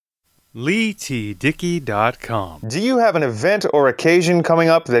LeeTDickey.com. Do you have an event or occasion coming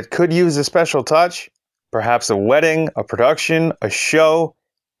up that could use a special touch? Perhaps a wedding, a production, a show?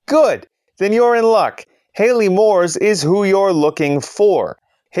 Good! Then you're in luck. Haley Moores is who you're looking for.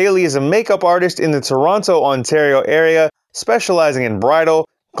 Haley is a makeup artist in the Toronto, Ontario area, specializing in bridal,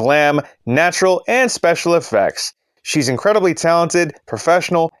 glam, natural, and special effects. She's incredibly talented,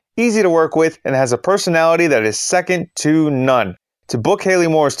 professional, easy to work with, and has a personality that is second to none. To book Haley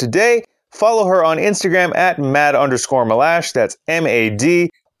Moores today, follow her on Instagram at mad_milash, that's MAD_MILASH,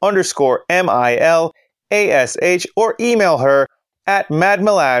 or email her at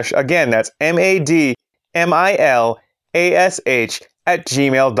madmilash, again that's MADMILASH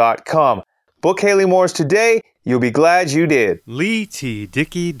 @gmail.com. Book Haley Moores today, you'll be glad you did.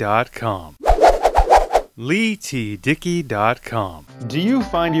 LeeTDickey.com. LeeTDickey.com. Do you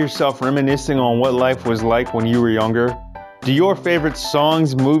find yourself reminiscing on what life was like when you were younger? Do your favorite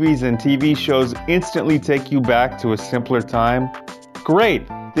songs, movies, and TV shows instantly take you back to a simpler time? Great!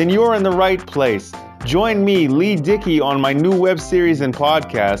 Then you're in the right place. Join me, Lee Dickey, on my new web series and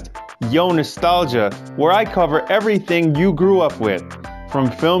podcast, Yo Nostalgia, where I cover everything you grew up with.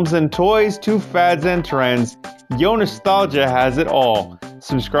 From films and toys to fads and trends, Yo Nostalgia has it all.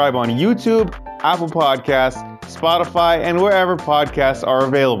 Subscribe on YouTube, Apple Podcasts, Spotify, and wherever podcasts are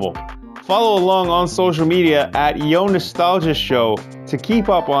available. Follow along on social media at Yo Nostalgia Show to keep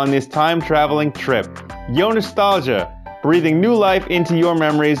up on this time-traveling trip. Yo Nostalgia, breathing new life into your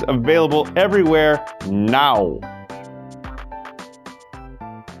memories, available everywhere now.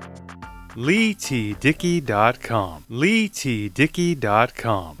 LeeTDickey.com.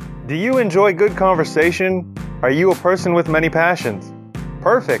 LeeTDickey.com. Do you enjoy good conversation? Are you a person with many passions?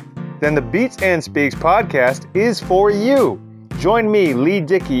 Perfect. Then the Beats and Speaks podcast is for you. Join me, Lee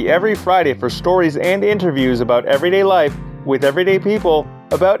Dickey, every Friday for stories and interviews about everyday life with everyday people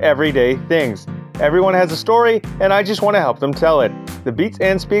about everyday things. Everyone has a story, and I just want to help them tell it. The Beats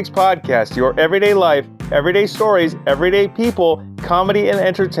and Speaks podcast, your everyday life, everyday stories, everyday people, comedy and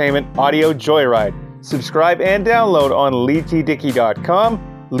entertainment audio joyride. Subscribe and download on LeeTDickey.com,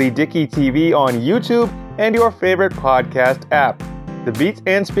 Lee Dickey TV on YouTube, and your favorite podcast app. The Beats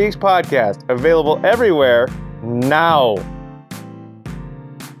and Speaks podcast, available everywhere now.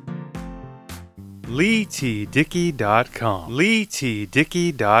 LeeTDickey.com.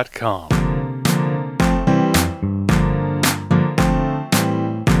 LeeTDickey.com.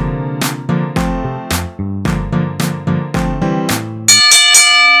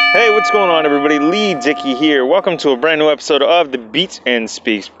 Hey, what's going on, everybody? Lee Dickey here. Welcome to a brand new episode of the Beats and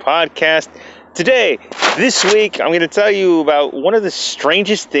Speaks podcast. Today, this week, I'm going to tell you about one of the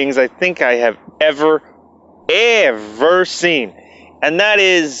strangest things I think I have ever seen. And that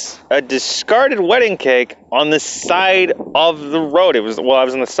is a discarded wedding cake on the side of the road. I was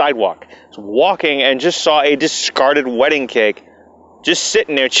on the sidewalk. I was walking and just saw a discarded wedding cake just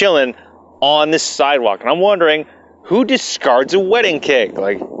sitting there chilling on the sidewalk. And I'm wondering, who discards a wedding cake?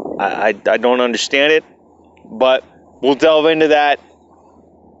 Like, I don't understand it, but we'll delve into that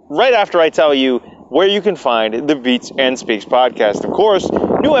right after I tell you where you can find the Beats and Speaks podcast. Of course,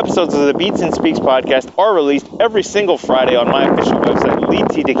 new episodes of the Beats and Speaks podcast are released every single Friday on my official website,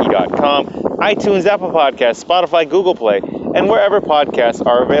 LeeTDickey.com, iTunes, Apple Podcasts, Spotify, Google Play, and wherever podcasts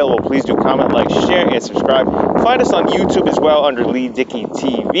are available. Please do comment, like, share, and subscribe. Find us on YouTube as well under Lee Dickey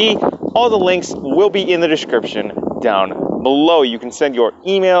TV. All the links will be in the description down below. You can send your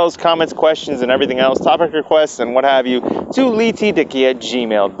emails, comments, questions, and everything else, topic requests, and what have you, to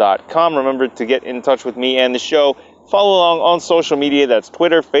LeeTDickey@gmail.com. Remember to get in touch with me and the show. Follow along on social media. That's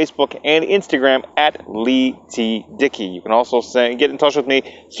Twitter, Facebook, and Instagram at LeeTDickey. You can also get in touch with me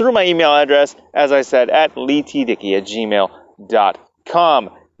through my email address, as I said, at LeeTDickey@gmail.com.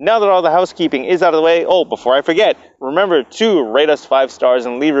 Now that all the housekeeping is out of the way, before I forget, remember to rate us 5 stars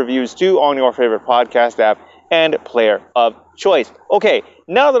and leave reviews too on your favorite podcast app and player of choice. Okay,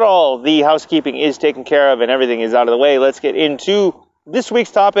 now that all the housekeeping is taken care of and everything is out of the way, let's get into this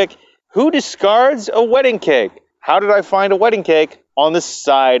week's topic. Who discards a wedding cake? How did I find a wedding cake on the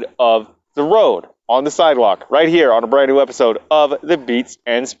side of the road, on the sidewalk, right here on a brand new episode of the Beats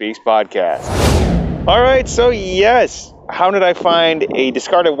and Speaks podcast? All right, so yes, how did I find a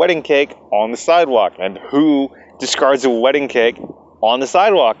discarded wedding cake on the sidewalk? And who discards a wedding cake on the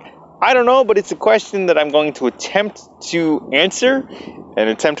sidewalk? I don't know, but it's a question that I'm going to attempt to answer and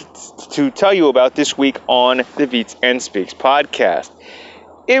attempt to tell you about this week on the Beats and Speaks podcast.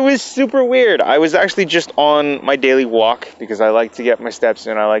 It was super weird. I was actually just on my daily walk because I like to get my steps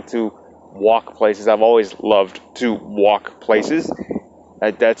in. I like to walk places. I've always loved to walk places.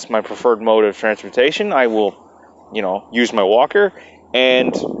 That's my preferred mode of transportation. I will, use my walker.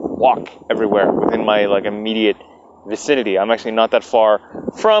 And walk everywhere within my like immediate vicinity. I'm actually not that far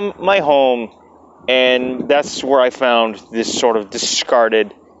from my home, and that's where I found this sort of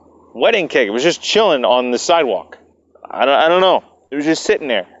discarded wedding cake. It was just chilling on the sidewalk. I don't know. It was just sitting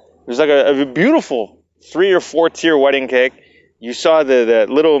there. It was like a beautiful 3 or 4 tier wedding cake. You saw the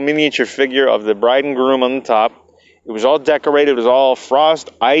little miniature figure of the bride and groom on the top. It was all decorated. It was all frost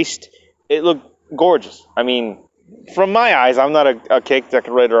iced. It looked gorgeous. I mean, from my eyes, I'm not a cake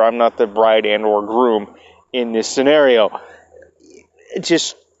decorator. I'm not the bride and or groom in this scenario. It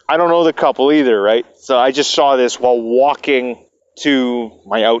just, I don't know the couple either, right? So I just saw this while walking to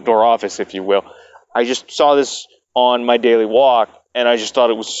my outdoor office, if you will. I just saw this on my daily walk, and I just thought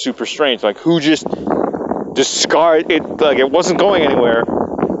it was super strange. Like, who just discard it? Like, it wasn't going anywhere. It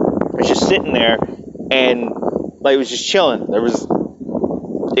was just sitting there, and like it was just chilling. There was,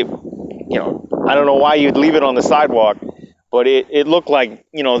 it, you know, I don't know why you'd leave it on the sidewalk, but it looked like,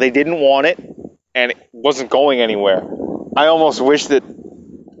 you know, they didn't want it, and it wasn't going anywhere. I almost wish that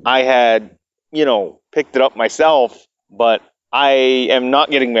I had, you know, picked it up myself, but I am not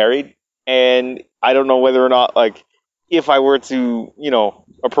getting married, and I don't know whether or not, like, if I were to, you know,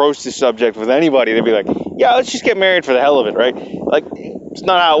 approach this subject with anybody, they'd be like, yeah, let's just get married for the hell of it, right? Like, it's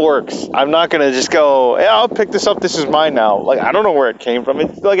not how it works. I'm not going to just go, yeah, I'll pick this up, this is mine now. Like, I don't know where it came from.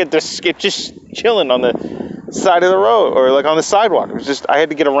 It's like it's just chilling on the side of the road, or like on the sidewalk. It was just, I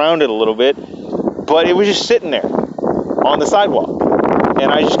had to get around it a little bit, but it was just sitting there on the sidewalk.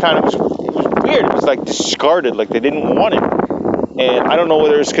 And I just kind of, it was weird. It was like discarded, like they didn't want it. And I don't know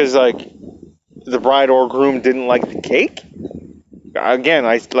whether it's because, like, the bride or groom didn't like the cake. Again,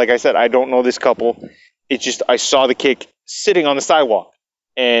 like I said, I don't know this couple. It's just, I saw the cake sitting on the sidewalk,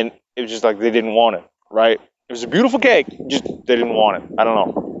 and it was just like they didn't want it, right? It was a beautiful cake, just they didn't want it. I don't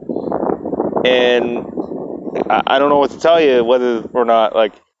know. And I don't know what to tell you, whether or not,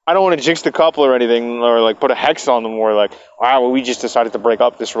 like, I don't want to jinx the couple or anything, or like put a hex on them, or like, wow, well, we just decided to break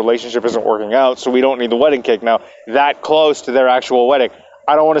up. This relationship isn't working out, so we don't need the wedding cake now. That close to their actual wedding.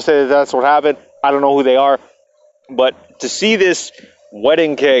 I don't want to say that that's what happened. I don't know who they are, but to see this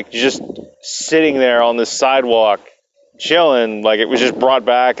wedding cake just sitting there on the sidewalk, chilling, like it was just brought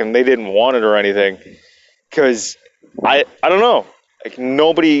back and they didn't want it or anything, because I don't know, like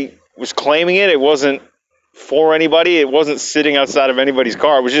nobody was claiming it. It wasn't for anybody. It wasn't sitting outside of anybody's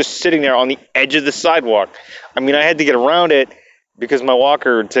car. It was just sitting there on the edge of the sidewalk. I mean, I had to get around it because my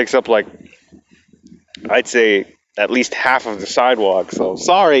walker takes up, like, I'd say at least half of the sidewalk. So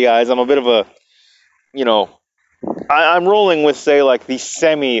sorry guys, I'm a bit of a, you know, I'm rolling with, say, like the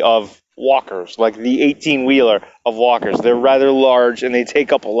semi of walkers, like the 18-wheeler of walkers. They're rather large and they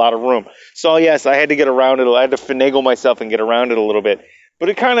take up a lot of room. So yes, I had to get around it. I had to finagle myself and get around it a little bit. But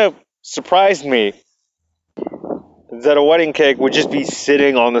it kind of surprised me that a wedding cake would just be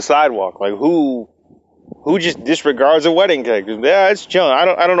sitting on the sidewalk. Like, who just disregards a wedding cake? Yeah, it's chilling.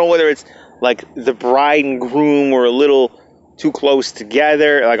 I don't know whether it's like the bride and groom were a little too close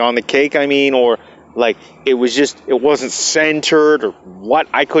together, like on the cake, I mean, or like it wasn't centered or what.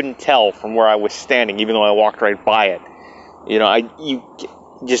 I couldn't tell from where I was standing, even though I walked right by it. You know,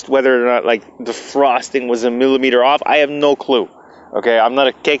 just whether or not like the frosting was a millimeter off, I have no clue. Okay, I'm not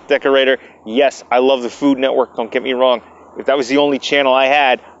a cake decorator. Yes, I love the Food Network, don't get me wrong. If that was the only channel I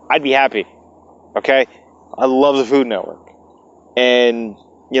had, I'd be happy. Okay? I love the Food Network. And,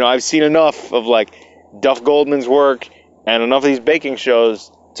 you know, I've seen enough of, like, Duff Goldman's work and enough of these baking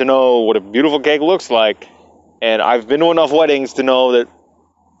shows to know what a beautiful cake looks like. And I've been to enough weddings to know that,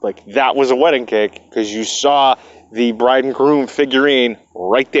 like, that was a wedding cake, because you saw the bride and groom figurine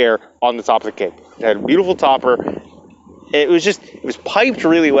right there on the top of the cake. It had a beautiful topper. It was piped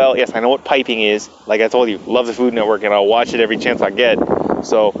really well. Yes, I know what piping is. Like I told you, love the Food Network, and I'll watch it every chance I get.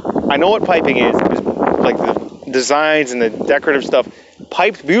 So I know what piping is. It was like the designs and the decorative stuff,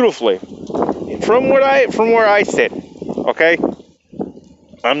 piped beautifully. From where I sit, okay?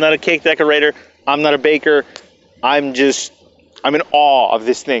 I'm not a cake decorator. I'm not a baker. I'm in awe of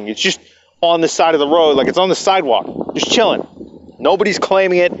this thing. It's just on the side of the road, like it's on the sidewalk, just chilling. Nobody's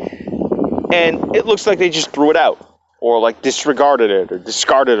claiming it, and it looks like they just threw it out, or like disregarded it, or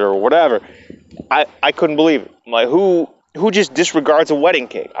discarded it, or whatever. I couldn't believe it. I'm like, who just disregards a wedding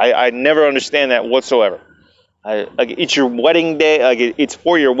cake? I never understand that whatsoever. Like, it's your wedding day. Like, it's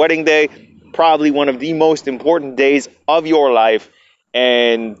for your wedding day, probably one of the most important days of your life.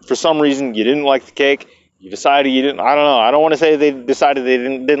 And for some reason, you didn't like the cake. You decided you didn't. I don't know. I don't want to say they decided they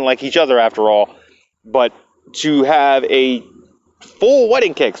didn't like each other after all. But to have a full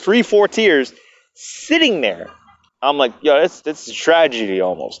wedding cake, 3-4 tiers, sitting there, I'm like, yeah, that's a tragedy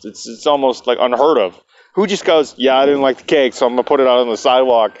almost. It's almost like unheard of. Who just goes, yeah, I didn't like the cake, so I'm gonna put it out on the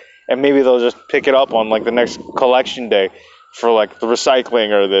sidewalk and maybe they'll just pick it up on like the next collection day for like the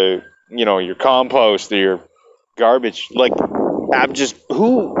recycling or the, you know, your compost or your garbage. Like, I'm just,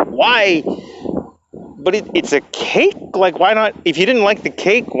 why? But it's a cake. Like, why not? If you didn't like the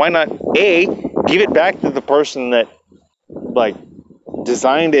cake, why not give it back to the person that like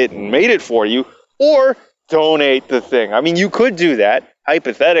designed it and made it for you, or donate the thing. I mean, you could do that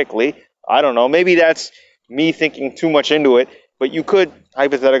hypothetically. I don't know. Maybe that's me thinking too much into it, but you could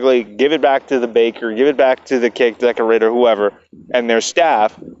hypothetically give it back to the baker, give it back to the cake decorator, whoever, and their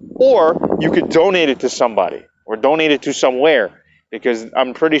staff, or you could donate it to somebody or donate it to somewhere, because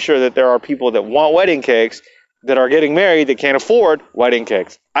I'm pretty sure that there are people that want wedding cakes that are getting married that can't afford wedding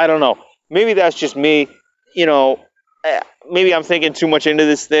cakes. I don't know. Maybe that's just me, you know, maybe I'm thinking too much into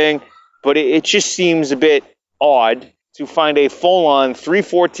this thing, but it just seems a bit odd to find a full-on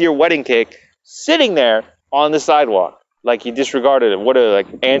 3-4 tier wedding cake sitting there on the sidewalk. Like, you disregarded it. What are, like,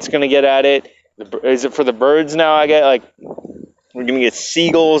 ants going to get at it? Is it for the birds now? I get, like, we're going to get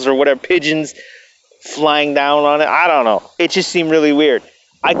seagulls or whatever, pigeons flying down on it. I don't know. It just seemed really weird.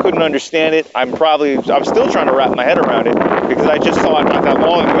 I couldn't understand it. I'm still trying to wrap my head around it, because I just saw it not that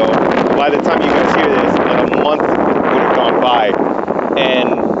long ago. By the time you guys hear this, like, a month would have gone by. And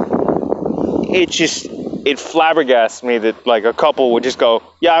it flabbergasts me that, like, a couple would just go,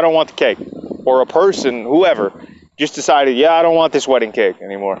 yeah, I don't want the cake. Or a person, whoever, just decided, yeah, I don't want this wedding cake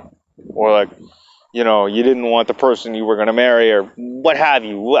anymore. Or, like, you know, you didn't want the person you were going to marry, or what have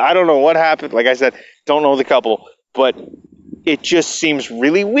you. I don't know what happened. Like I said, don't know the couple. But it just seems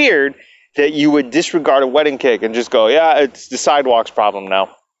really weird that you would disregard a wedding cake and just go, yeah, it's the sidewalk's problem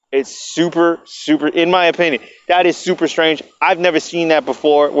now. It's super, in my opinion, that is super strange. I've never seen that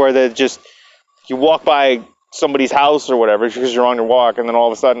before, where they just, you walk by somebody's house or whatever because you're on your walk, and then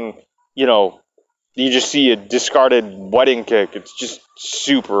all of a sudden, you know, you just see a discarded wedding cake. It's just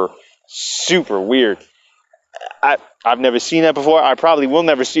super weird. I've never seen that before. I probably will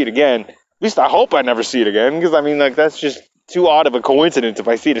never see it again. At least I hope I never see it again, because, I mean, like, that's just too odd of a coincidence if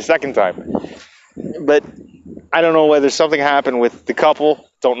I see it a second time. But I don't know whether something happened with the couple,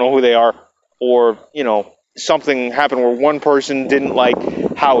 don't know who they are, or, you know, something happened where one person didn't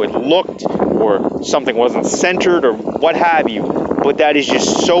like how it looked, or something wasn't centered, or what have you. But that is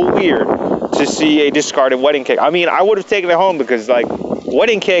just so weird to see a discarded wedding cake. I mean, I would have taken it home because, like,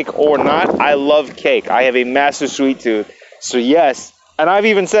 wedding cake or not, I love cake. I have a massive sweet tooth. So yes, and I've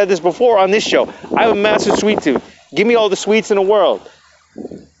even said this before on this show, I have a massive sweet tooth. Give me all the sweets in the world.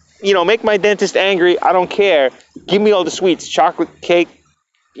 You know, make my dentist angry, I don't care. Give me all the sweets. Chocolate cake,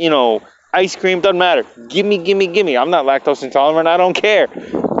 you know, ice cream, doesn't matter. Give me. I'm not lactose intolerant, I don't care.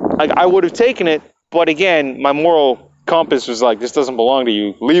 Like, I would have taken it, but again, my moral compass was like, this doesn't belong to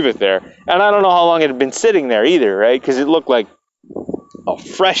you, leave it there. And I don't know how long it had been sitting there either, right? Because it looked like a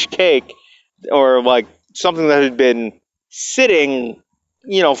fresh cake, or like something that had been sitting,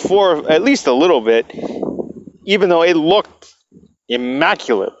 you know, for at least a little bit, even though it looked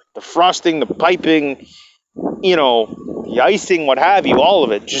immaculate. The frosting, the piping, you know, the icing, what have you, all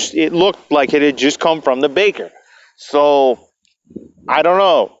of it, just, it looked like it had just come from the baker. So, I don't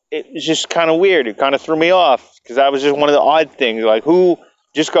know. It was just kind of weird. It kind of threw me off, because that was just one of the odd things. Like, who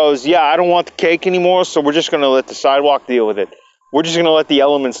just goes, yeah, I don't want the cake anymore, so we're just going to let the sidewalk deal with it. We're just going to let the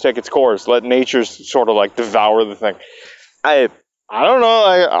elements take its course. Let nature sort of, like, devour the thing. I don't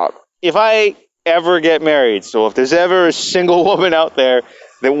know. If I ever get married, so if there's ever a single woman out there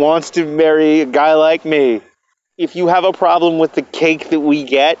that wants to marry a guy like me, if you have a problem with the cake that we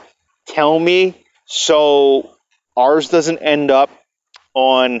get, tell me, so ours doesn't end up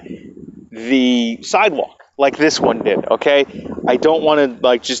on the sidewalk like this one did, okay? I don't want to,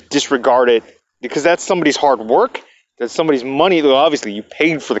 like, just disregard it, because that's somebody's hard work. That's somebody's money. Well, obviously, you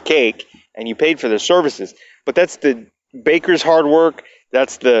paid for the cake and you paid for their services, but that's the baker's hard work.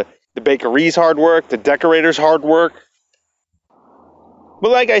 That's the bakery's hard work, the decorator's hard work. But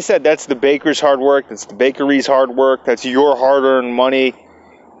like I said, that's the baker's hard work. That's the bakery's hard work. That's your hard-earned money.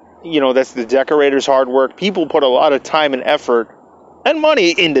 You know, that's the decorator's hard work. People put a lot of time and effort and money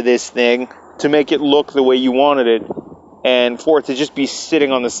into this thing to make it look the way you wanted it. And for it to just be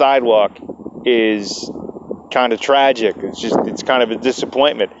sitting on the sidewalk is kind of tragic. It's kind of a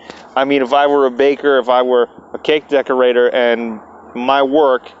disappointment. I mean, if I were a baker, if I were a cake decorator, and my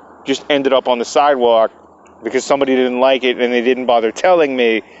work just ended up on the sidewalk because somebody didn't like it and they didn't bother telling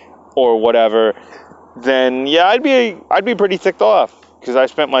me or whatever, then yeah, I'd be pretty ticked off, because I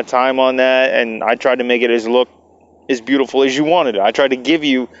spent my time on that and I tried to make it look as beautiful as you wanted it. I tried to give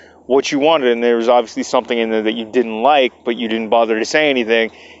you what you wanted, and there was obviously something in there that you didn't like, but you didn't bother to say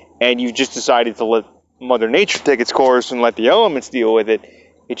anything, and you just decided to let Mother Nature take its course and let the elements deal with it.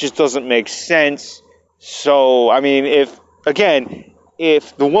 It just doesn't make sense. So, I mean,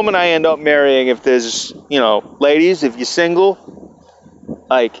 if the woman I end up marrying, if there's, ladies, if you're single,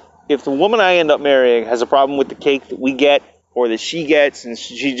 like, if the woman I end up marrying has a problem with the cake that we get or that she gets, and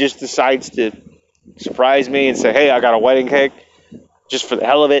she just decides to surprise me and say, hey, I got a wedding cake, just for the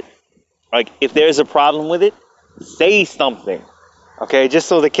hell of it, like, if there's a problem with it, say something, okay? Just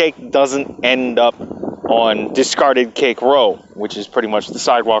so the cake doesn't end up on discarded cake row, which is pretty much the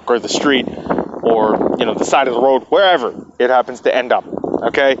sidewalk or the street or, the side of the road, wherever it happens to end up,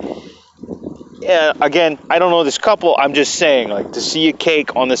 okay? Yeah, again, I don't know this couple. I'm just saying, like, to see a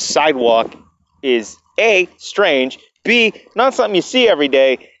cake on the sidewalk is A, strange, B, not something you see every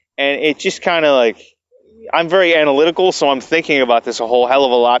day, and it just kind of like, I'm very analytical, so I'm thinking about this a whole hell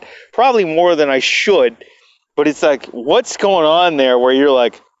of a lot, probably more than I should, but it's like, what's going on there where you're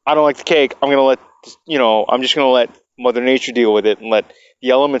like, I don't like the cake, I'm just going to let Mother Nature deal with it and let the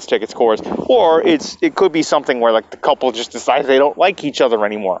elements take its course. Or it could be something where, like, the couple just decides they don't like each other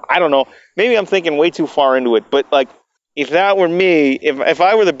anymore. I don't know. Maybe I'm thinking way too far into it, but, like, if that were me, if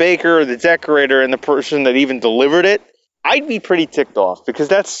I were the baker or the decorator and the person that even delivered it, I'd be pretty ticked off, because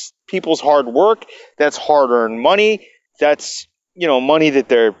that's people's hard work, that's hard-earned money, that's, money that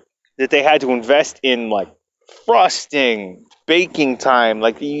they had to invest in, like, frosting, baking time,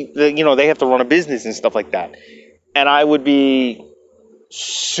 like, they have to run a business and stuff like that. And I would be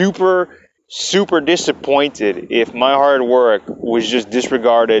super, super disappointed if my hard work was just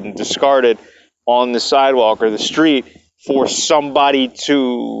disregarded and discarded on the sidewalk or the street for somebody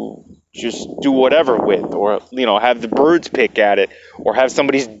to just do whatever with, or, have the birds pick at it, or have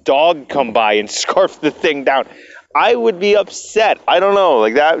somebody's dog come by and scarf the thing down. I would be upset. I don't know,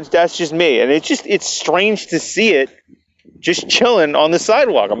 like, that's just me. And it's strange to see it just chilling on the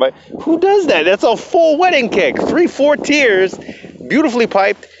sidewalk. I'm like, who does that? That's a full wedding cake, 3-4 tiers, beautifully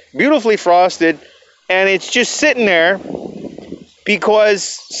piped, beautifully frosted, and it's just sitting there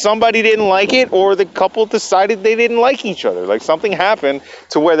because somebody didn't like it, or the couple decided they didn't like each other. Like, something happened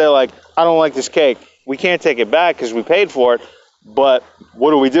to where they're like, I don't like this cake. We can't take it back because we paid for it, but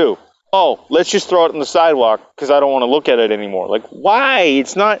what do? Oh, let's just throw it on the sidewalk because I don't want to look at it anymore. Like, why?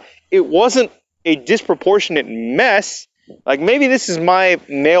 It wasn't a disproportionate mess. Like, maybe this is my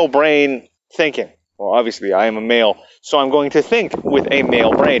male brain thinking. Well, obviously, I am a male, so I'm going to think with a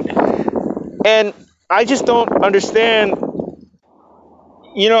male brain. And I just don't understand.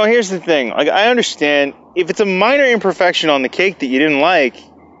 Here's the thing. Like, I understand if it's a minor imperfection on the cake that you didn't like,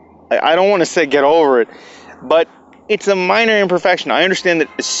 I don't want to say get over it, but it's a minor imperfection. I understand that,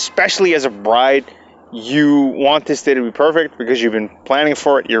 especially as a bride, you want this day to be perfect because you've been planning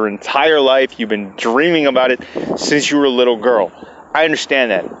for it your entire life. You've been dreaming about it since you were a little girl. I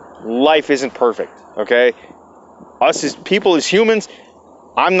understand that. Life isn't perfect, okay? Us as people, as humans,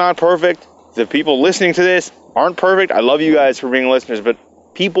 I'm not perfect. The people listening to this aren't perfect. I love you guys for being listeners, but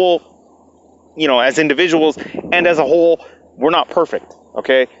people, as individuals and as a whole, we're not perfect,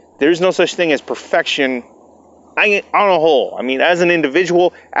 okay? There's no such thing as perfection on a whole. I mean, as an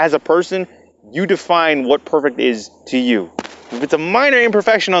individual, as a person, you define what perfect is to you. If it's a minor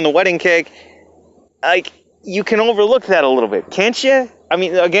imperfection on the wedding cake, like, you can overlook that a little bit, can't you? I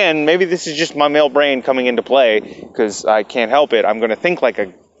mean, again, maybe this is just my male brain coming into play because I can't help it. I'm going to think like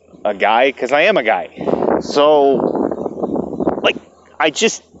a guy because I am a guy. So, like, I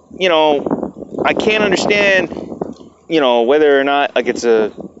just, I can't understand, whether or not, like, it's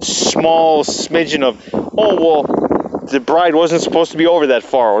a small smidgen of, oh, well, the bride wasn't supposed to be over that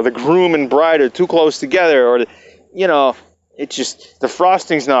far, or the groom and bride are too close together, or, it's just, the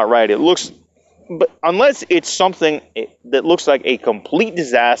frosting's not right. It looks, but unless it's something that looks like a complete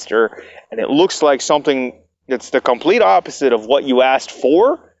disaster, and it looks like something that's the complete opposite of what you asked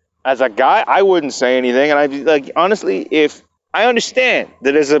for, as a guy, I wouldn't say anything. And I'd be like, honestly, if I understand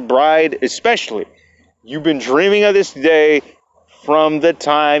that as a bride, especially, you've been dreaming of this day from the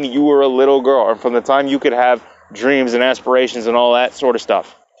time you were a little girl, or from the time you could have dreams and aspirations and all that sort of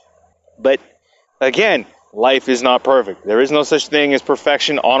stuff. But again, life is not perfect. There is no such thing as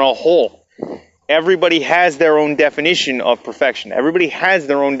perfection on a whole. Everybody has their own definition of perfection. Everybody has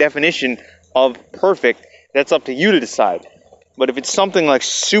their own definition of perfect. That's up to you to decide. But if it's something like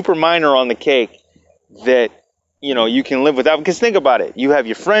super minor on the cake that, you can live without, because think about it. You have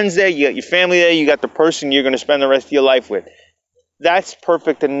your friends there, you got your family there, you got the person you're going to spend the rest of your life with. That's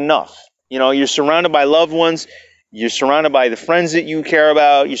perfect enough. You're surrounded by loved ones. You're surrounded by the friends that you care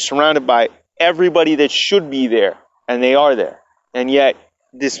about. You're surrounded by everybody that should be there, and they are there. And yet,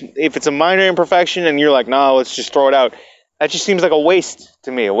 if it's a minor imperfection and you're like, no, let's just throw it out, that just seems like a waste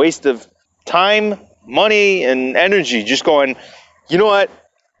to me, a waste of time, money, and energy. Just going, you know what?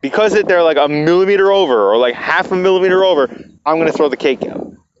 because they're like a millimeter over or like half a millimeter over, I'm going to throw the cake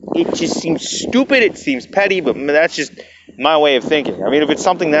out. It just seems stupid. It seems petty, but that's just my way of thinking. I mean, if it's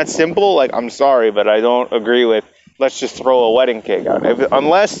something that simple, like, I'm sorry, but I don't agree with, let's just throw a wedding cake out.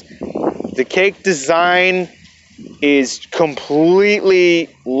 Unless the cake design is completely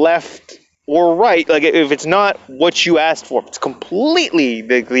left or right, like if it's not what you asked for, if it's completely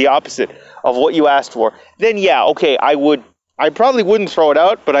the opposite of what you asked for, then yeah, okay, I probably wouldn't throw it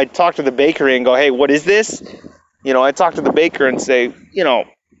out, but I'd talk to the bakery and go, hey, what is this? I'd talk to the baker and say,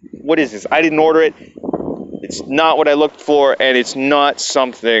 what is this? I didn't order it. It's not what I looked for, and it's not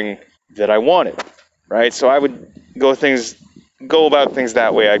something that I wanted, right? So I would go about things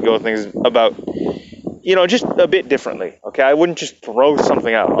that way. I'd go things about, just a bit differently, okay? I wouldn't just throw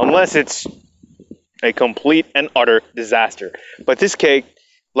something out unless it's a complete and utter disaster. But this cake,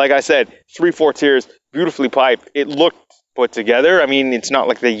 like I said, 3-4 tiers, beautifully piped. It looked put together. I mean, it's not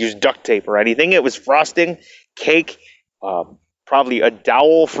like they used duct tape or anything. It was frosting, cake, probably a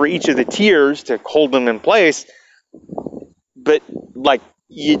dowel for each of the tiers to hold them in place. But, like,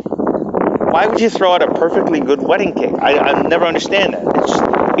 why would you throw out a perfectly good wedding cake? I never understand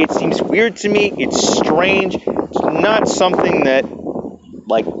that. It seems weird to me. It's strange. It's not something that,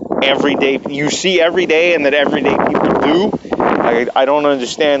 like, you see every day and that everyday people do. I don't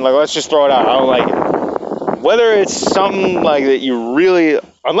understand. Like, let's just throw it out. I don't like it. Whether it's something like that you really,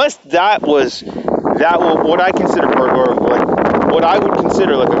 unless that was what I consider, or like what I would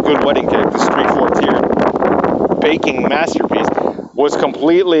consider like a good wedding cake, this 3-4 tier baking masterpiece, was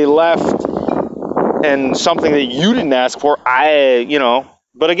completely left and something that you didn't ask for.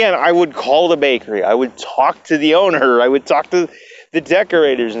 But again, I would call the bakery. I would talk to the owner. I would talk to the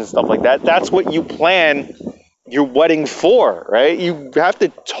decorators and stuff like that. That's what you plan your wedding for, right? You have to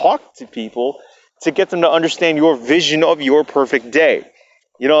talk to people to get them to understand your vision of your perfect day.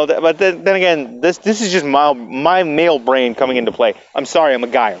 But then again, this is just my male brain coming into play. I'm sorry, I'm a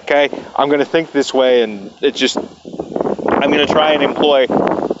guy, okay? I'm going to think this way, and I'm going to try and employ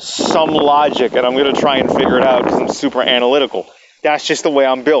some logic, and I'm going to try and figure it out because I'm super analytical. That's just the way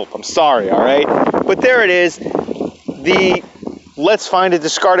I'm built. I'm sorry, all right? But there it is. Let's find a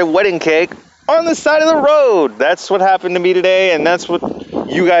discarded wedding cake on the side of the road. That's what happened to me today, and that's what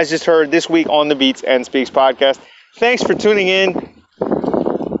you guys just heard this week on the Beats and Speaks podcast. Thanks for tuning in.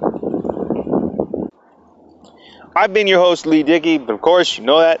 I've been your host, Lee Dickey, but of course, you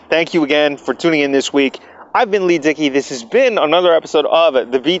know that. Thank you again for tuning in this week. I've been Lee Dickey. This has been another episode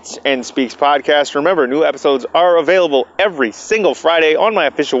of the Beats and Speaks podcast. Remember, new episodes are available every single Friday on my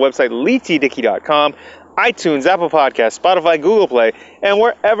official website, leetdickey.com, iTunes, Apple Podcasts, Spotify, Google Play, and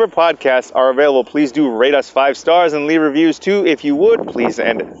wherever podcasts are available. Please do rate us 5 stars and leave reviews too, if you would, please,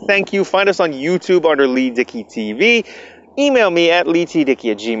 and thank you. Find us on YouTube under Lee Dickey TV. Email me at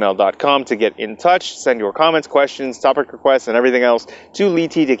leetdickey@gmail.com to get in touch. Send your comments, questions, topic requests, and everything else to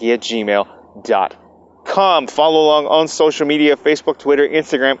leetdickey@gmail.com. Follow along on social media, Facebook, Twitter,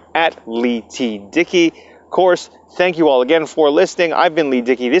 Instagram, at Lee T. Dickey. Of course, thank you all again for listening. I've been Lee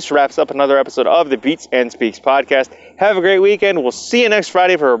Dickey. This wraps up another episode of the Beats and Speaks podcast. Have a great weekend. We'll see you next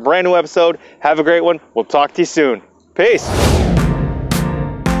Friday for a brand new episode. Have a great one. We'll talk to you soon. Peace.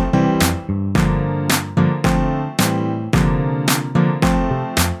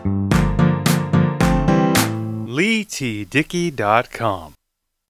 LeeTDickey.com